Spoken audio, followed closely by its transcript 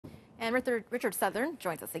And Richard Southern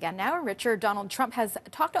joins us again now. Richard, Donald Trump has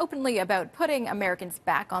talked openly about putting Americans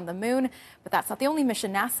back on the moon, but that's not the only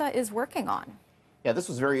mission NASA is working on. Yeah, this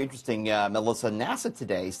was very interesting, Melissa. NASA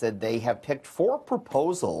today said they have picked 4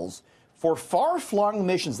 proposals for far-flung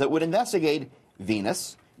missions that would investigate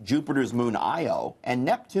Venus, Jupiter's moon Io, and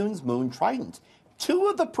Neptune's moon Trident. 2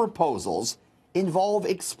 of the proposals involve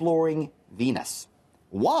exploring Venus.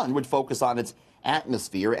 One would focus on its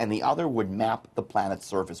atmosphere, and the other would map the planet's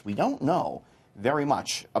surface. We don't know very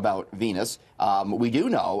much about Venus. We do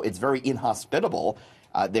know it's very inhospitable.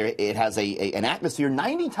 It has an atmosphere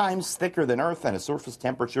 90 times thicker than Earth and a surface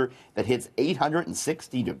temperature that hits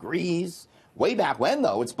 860 degrees. Way back when,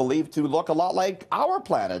 though, it's believed to look a lot like our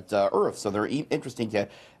planet, Earth. So they're interesting to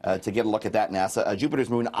get a look at that, NASA. Jupiter's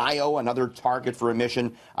moon Io, another target for a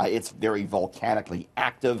mission. It's very volcanically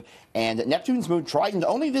active. And Neptune's moon Trident,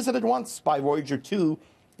 only visited once by Voyager 2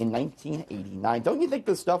 in 1989. Don't you think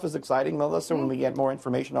this stuff is exciting, Melissa, when we get more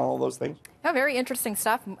information on all those things? Oh, very interesting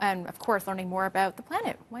stuff. And, of course, learning more about the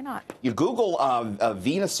planet. Why not? You Google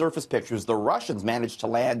Venus surface pictures. The Russians managed to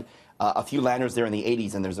land a few landers there in the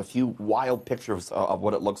 80s, and there's a few wild pictures of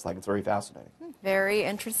what it looks like. It's very fascinating. Very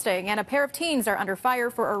interesting. And a pair of teens are under fire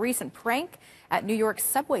for a recent prank at New York's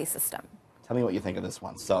subway system. Tell me what you think of this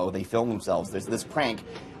one. So they filmed themselves. There's this prank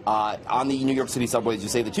on the New York City subways. You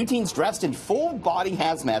say the 2 teens dressed in full-body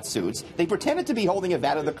hazmat suits. They pretended to be holding a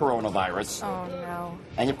vat of the coronavirus. Oh, no.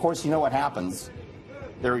 And, of course, you know what happens.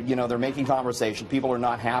 They're making conversation. People are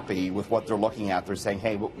not happy with what they're looking at. They're saying,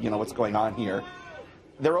 hey, what's going on here?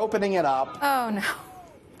 They're opening it up. Oh, no.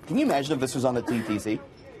 Can you imagine if this was on the TTC?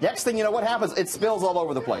 Next thing you know, what happens? It spills all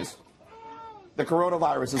over the place. The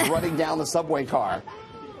coronavirus is running down the subway car.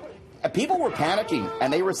 And people were panicking,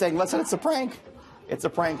 and they were saying, listen, it's a prank. It's a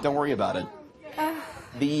prank. Don't worry about it.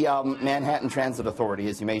 The Manhattan Transit Authority,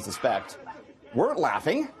 as you may suspect, weren't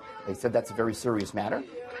laughing. They said that's a very serious matter.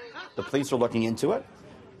 The police are looking into it.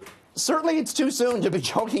 Certainly, it's too soon to be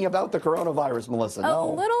joking about the coronavirus, Melissa. No.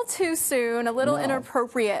 A little too soon, a little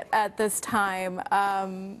inappropriate at this time. I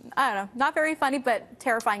don't know, not very funny, but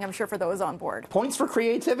terrifying, I'm sure, for those on board. Points for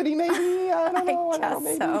creativity, maybe? I don't know. I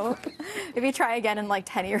guess so. Maybe try again in like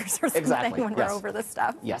 10 years or something when we're over this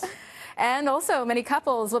stuff. Yes. And also, many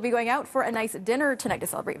couples will be going out for a nice dinner tonight to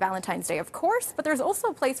celebrate Valentine's Day, of course, but there's also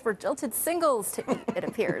a place for jilted singles to eat, it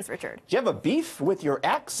appears, Richard. Do you have a beef with your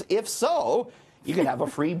ex? If so, you can have a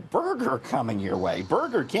free burger coming your way.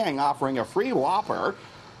 Burger King offering a free Whopper.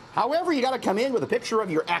 However, you got to come in with a picture of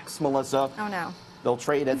your ex, Melissa. Oh, no. They'll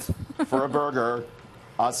trade it for a burger.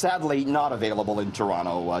 Sadly, not available in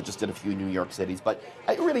Toronto, just in a few New York cities. But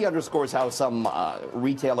it really underscores how some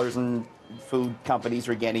retailers and food companies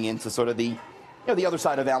are getting into sort of the other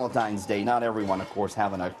side of Valentine's Day. Not everyone, of course,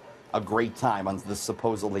 having a great time on the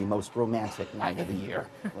supposedly most romantic night of the year,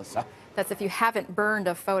 Melissa. That's if you haven't burned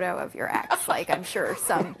a photo of your ex, like I'm sure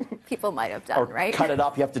some people might have done, or right? Cut it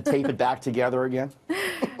up, you have to tape it back together again.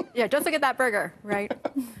 Yeah, just to get that burger, right?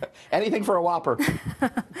 Anything for a Whopper.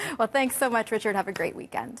 Well, thanks so much, Richard. Have a great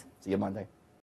weekend. See you Monday.